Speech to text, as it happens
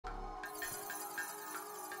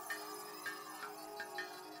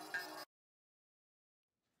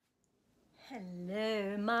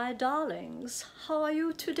Hello, my darlings. How are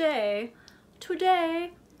you today?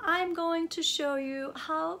 Today, I'm going to show you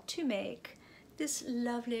how to make this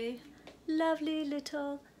lovely, lovely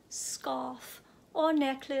little scarf or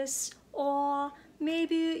necklace, or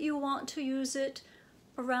maybe you want to use it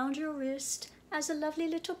around your wrist as a lovely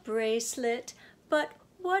little bracelet. But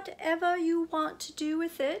whatever you want to do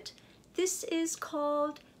with it, this is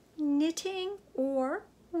called knitting or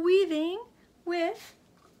weaving with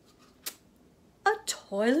a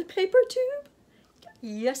toilet paper tube?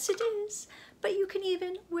 Yes, it is. But you can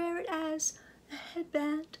even wear it as a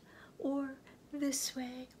headband, or this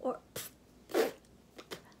way, or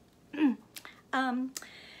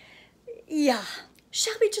yeah.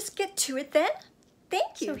 Shall we just get to it then?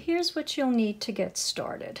 Thank you. So here's what you'll need to get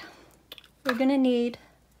started. We're going to need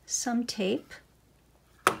some tape,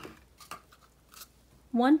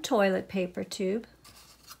 one toilet paper tube,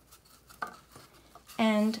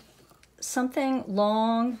 and something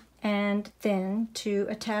long and thin to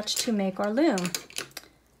attach to make our loom.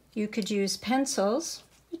 You could use pencils,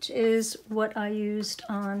 which is what I used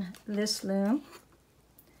on this loom.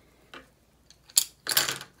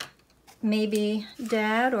 Maybe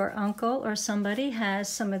dad or uncle or somebody has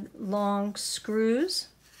some long screws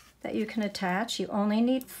that you can attach. You only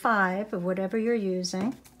need 5 of whatever you're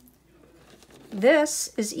using.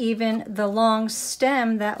 This is even the long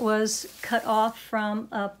stem that was cut off from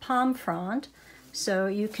a palm frond, so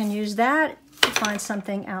you can use that to find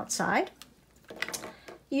something outside.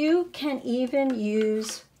 You can even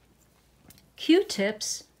use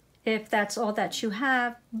Q-tips if that's all that you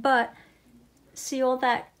have, but see all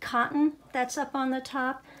that cotton that's up on the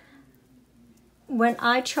top? When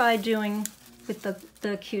I tried doing with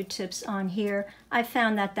the Q-tips on here, I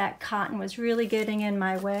found that that cotton was really getting in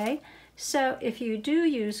my way. So if you do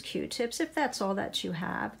use Q-tips, if that's all that you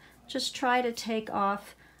have, just try to take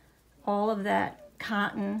off all of that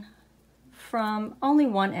cotton from only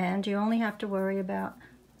one end. You only have to worry about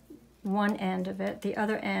one end of it. The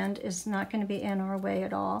other end is not going to be in our way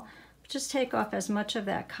at all. Just take off as much of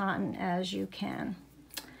that cotton as you can.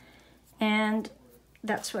 And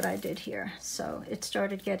that's what I did here. So it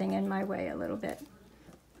started getting in my way a little bit.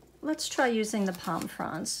 Let's try using the palm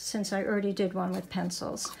fronds since I already did one with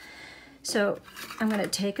pencils. So I'm going to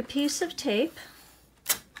take a piece of tape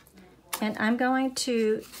and I'm going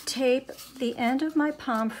to tape the end of my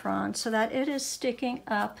palm frond so that it is sticking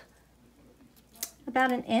up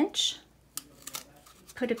about 1 inch.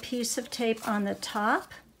 Put a piece of tape on the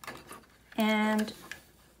top, and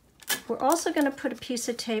we're also going to put a piece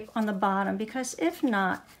of tape on the bottom, because if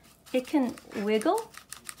not, it can wiggle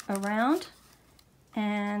around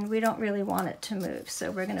and we don't really want it to move.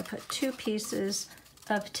 So we're going to put 2 pieces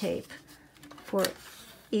of tape for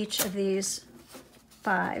each of these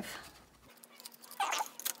 5.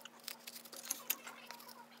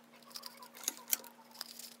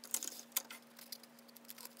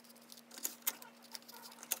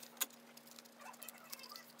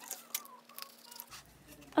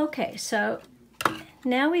 Okay, so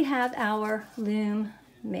now we have our loom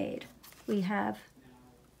made. We have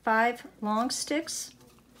 5 long sticks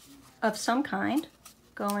of some kind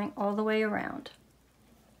going all the way around.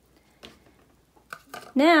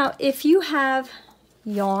 Now, if you have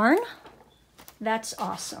yarn, that's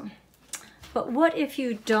awesome. But what if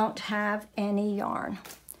you don't have any yarn?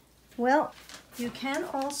 Well, you can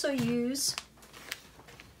also use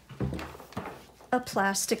a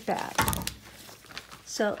plastic bag.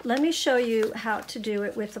 So let me show you how to do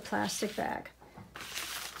it with the plastic bag.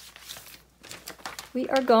 We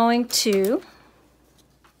are going to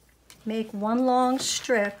make one long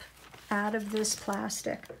strip out of this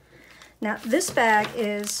plastic. Now this bag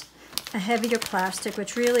is a heavier plastic,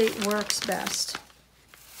 which really works best.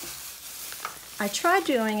 I tried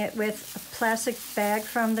doing it with a plastic bag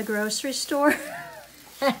from the grocery store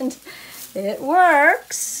and it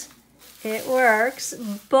works. It works,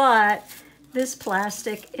 but this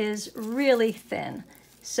plastic is really thin,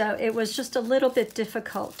 so it was just a little bit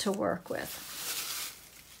difficult to work with.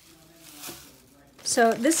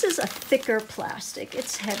 So this is a thicker plastic.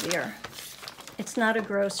 It's heavier. It's not a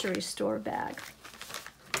grocery store bag.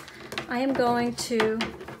 I am going to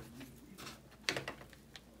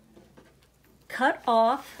cut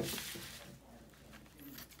off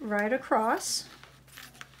right across,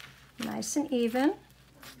 nice and even,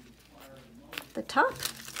 the top.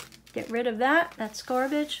 Get rid of that, that's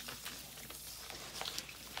garbage.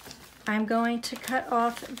 I'm going to cut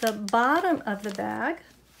off the bottom of the bag.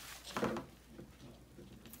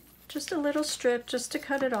 Just a little strip just to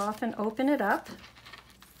cut it off and open it up.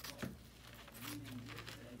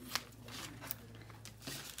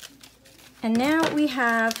 And now we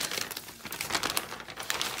have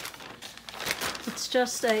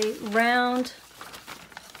just a round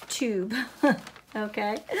tube,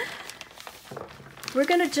 okay? We're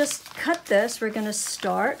gonna just cut this. We're gonna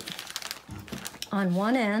start on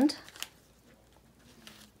one end,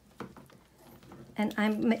 and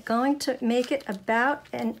I'm going to make it about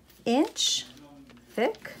an inch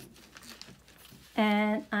thick,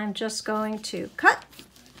 and I'm just going to cut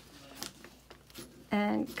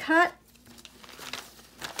and cut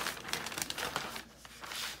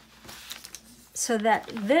so that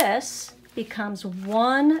this becomes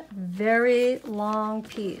one very long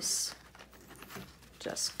piece.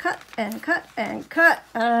 Just cut and cut and cut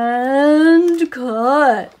and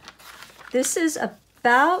cut. This is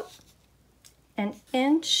about an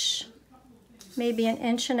inch, maybe an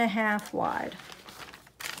inch and a half wide.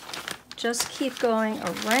 Just keep going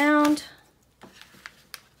around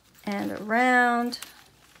and around.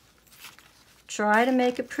 Try to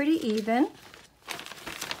make it pretty even.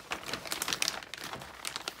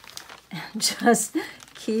 And just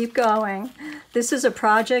keep going. This is a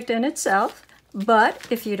project in itself, but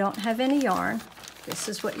if you don't have any yarn, this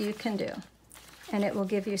is what you can do. And it will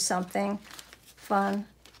give you something fun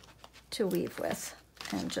to weave with.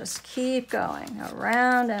 And just keep going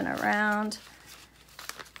around and around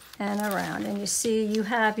and around. And you see you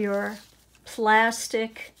have your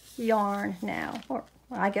plastic yarn now. Or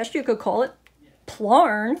I guess you could call it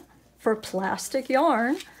plarn for plastic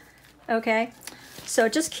yarn. Okay, so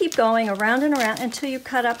just keep going around and around until you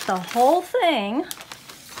cut up the whole thing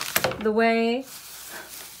the way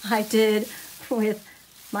I did with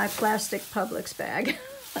my plastic Publix bag.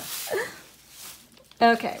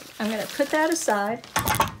 Okay, I'm going to put that aside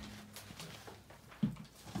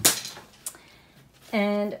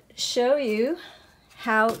and show you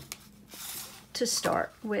how to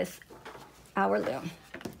start with our loom.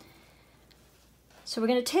 So we're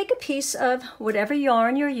going to take a piece of whatever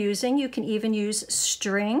yarn you're using. You can even use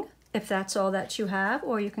string if that's all that you have,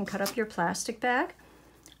 or you can cut up your plastic bag.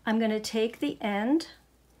 I'm going to take the end.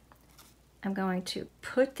 I'm going to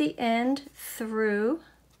put the end through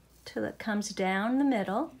till it comes down the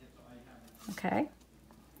middle, okay?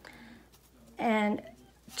 And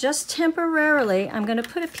just temporarily, I'm going to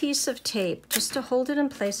put a piece of tape just to hold it in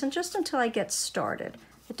place and just until I get started.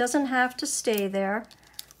 It doesn't have to stay there,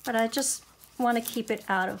 but I just want to keep it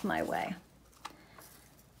out of my way.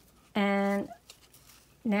 And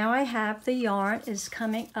now I have the yarn is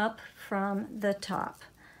coming up from the top.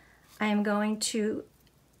 I am going to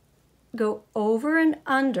go over and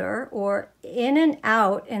under, or in and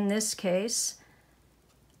out in this case,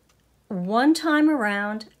 one time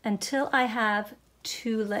around until I have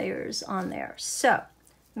 2 layers on there. So let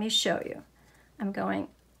me show you. I'm going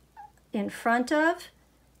in front of,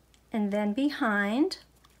 and then behind,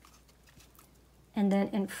 and then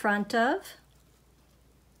in front of,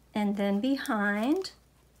 and then behind,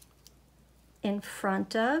 in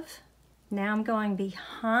front of. Now I'm going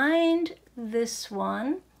behind this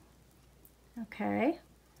one, okay,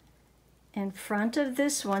 in front of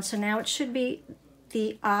this one. So now it should be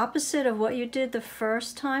the opposite of what you did the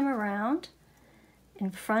first time around.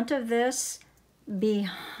 In front of this,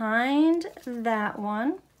 behind that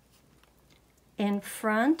one, in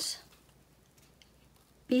front,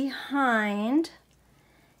 behind,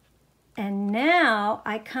 and now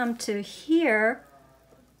I come to here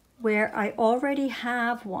where I already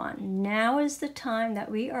have one. Now is the time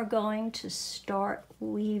that we are going to start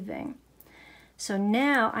weaving. So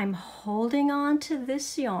now I'm holding on to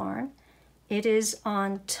this yarn. It is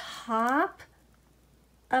on top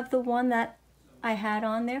of the one that I had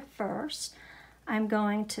on there first. I'm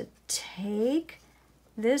going to take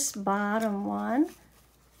this bottom one,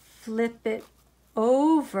 flip it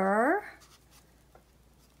over,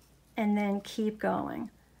 and then keep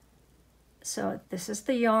going. So this is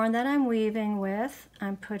the yarn that I'm weaving with.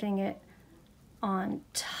 I'm putting it on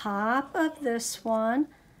top of this one,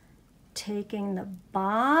 taking the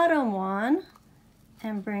bottom one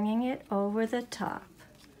and bringing it over the top.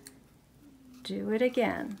 Do it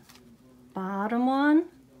again. Bottom one,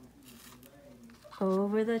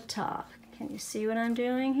 over the top. Can you see what I'm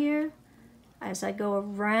doing here? As I go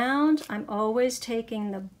around, I'm always taking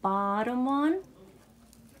the bottom one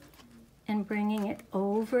and bringing it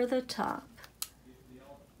over the top.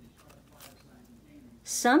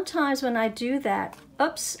 Sometimes when I do that,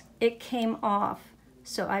 oops, it came off.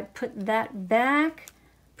 So I put that back,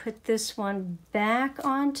 put this one back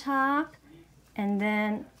on top, and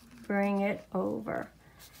then bring it over.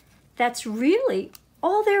 That's really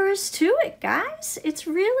all there is to it, guys. It's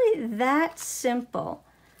really that simple.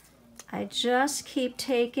 I just keep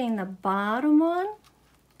taking the bottom one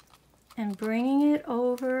and bringing it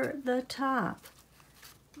over the top.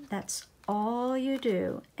 That's all you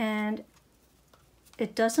do. And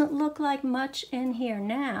it doesn't look like much in here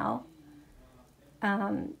now,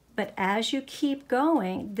 but as you keep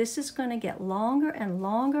going, this is going to get longer and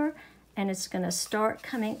longer, and it's going to start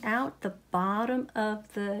coming out the bottom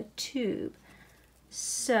of the tube.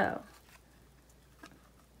 So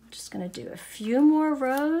I'm just going to do a few more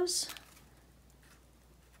rows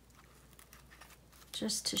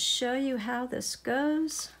just to show you how this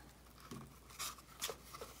goes.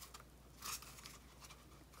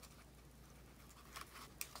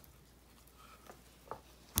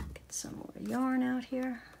 Get some more yarn out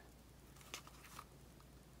here.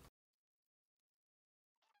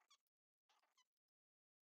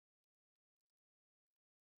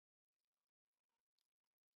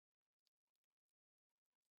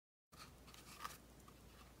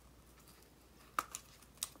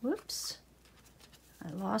 Whoops, I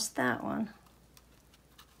lost that one.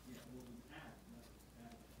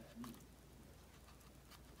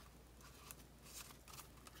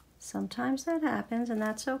 Sometimes that happens, and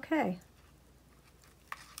that's okay.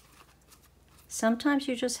 Sometimes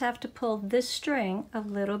you just have to pull this string a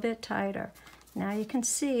little bit tighter. Now you can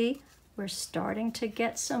see we're starting to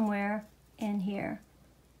get somewhere in here.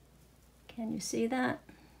 Can you see that?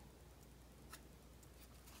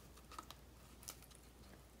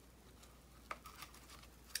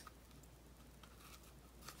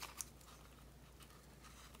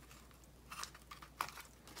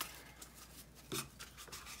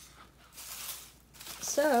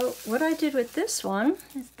 So what I did with this one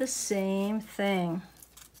is the same thing.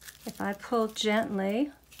 If I pull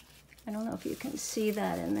gently, I don't know if you can see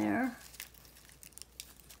that in there.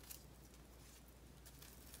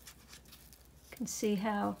 You can see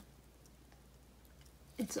how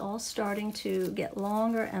it's all starting to get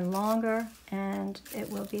longer and longer, and it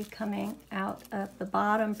will be coming out of the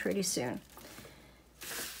bottom pretty soon.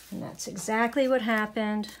 And that's exactly what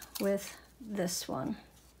happened with this one.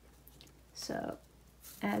 So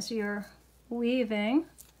as you're weaving,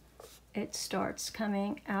 it starts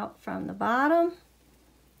coming out from the bottom,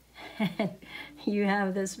 and you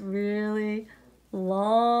have this really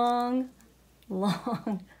long,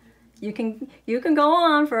 you can go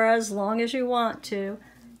on for as long as you want to,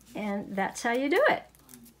 and that's how you do it.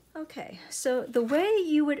 Okay, so the way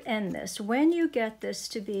you would end this, when you get this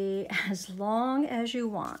to be as long as you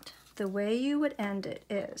want, the way you would end it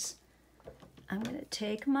is, I'm going to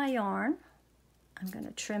take my yarn, I'm going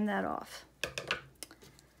to trim that off.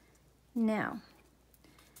 Now,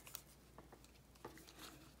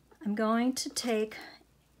 I'm going to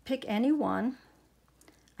pick any one.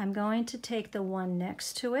 I'm going to take the one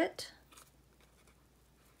next to it.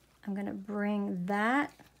 I'm going to bring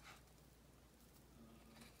that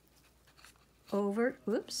over,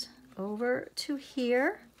 over to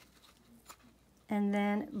here, and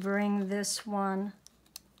then bring this one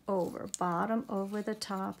over, bottom over the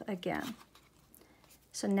top again.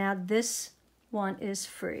 So now this one is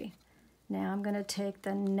free. Now I'm going to take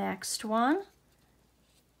the next one,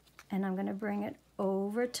 and I'm going to bring it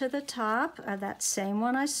over to the top of that same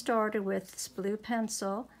one I started with, this blue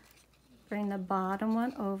pencil. Bring the bottom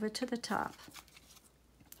one over to the top.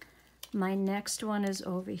 My next one is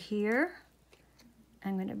over here.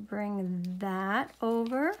 I'm going to bring that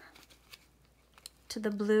over to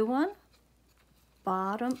the blue one,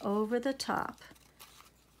 bottom over the top.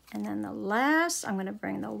 And then the last, I'm going to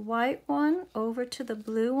bring the white one over to the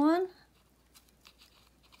blue one,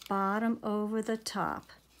 bottom over the top.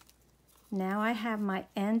 Now I have my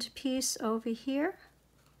end piece over here.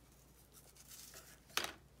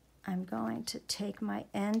 I'm going to take my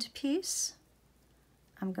end piece.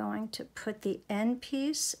 I'm going to put the end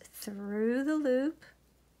piece through the loop.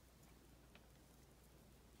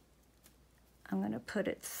 I'm going to put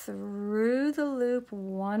it through the loop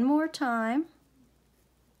one more time,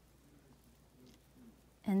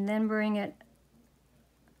 and then bring it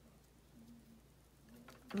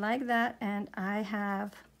like that, and I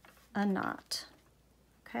have a knot.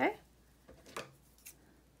 Okay?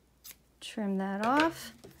 Trim that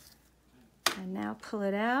off, and now pull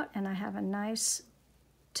it out, and I have a nice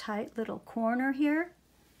tight little corner here.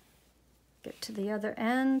 Get to the other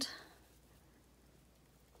end.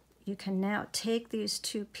 You can now take these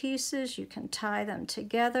two pieces, you can tie them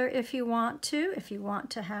together if you want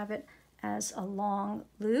to have it as a long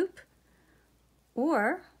loop,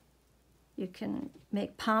 or you can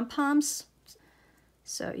make pom-poms.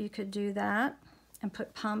 So you could do that and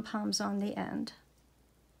put pom-poms on the end.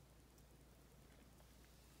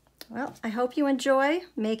 Well, I hope you enjoy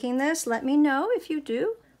making this. Let me know if you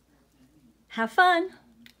do. Have fun.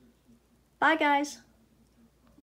 Bye, guys.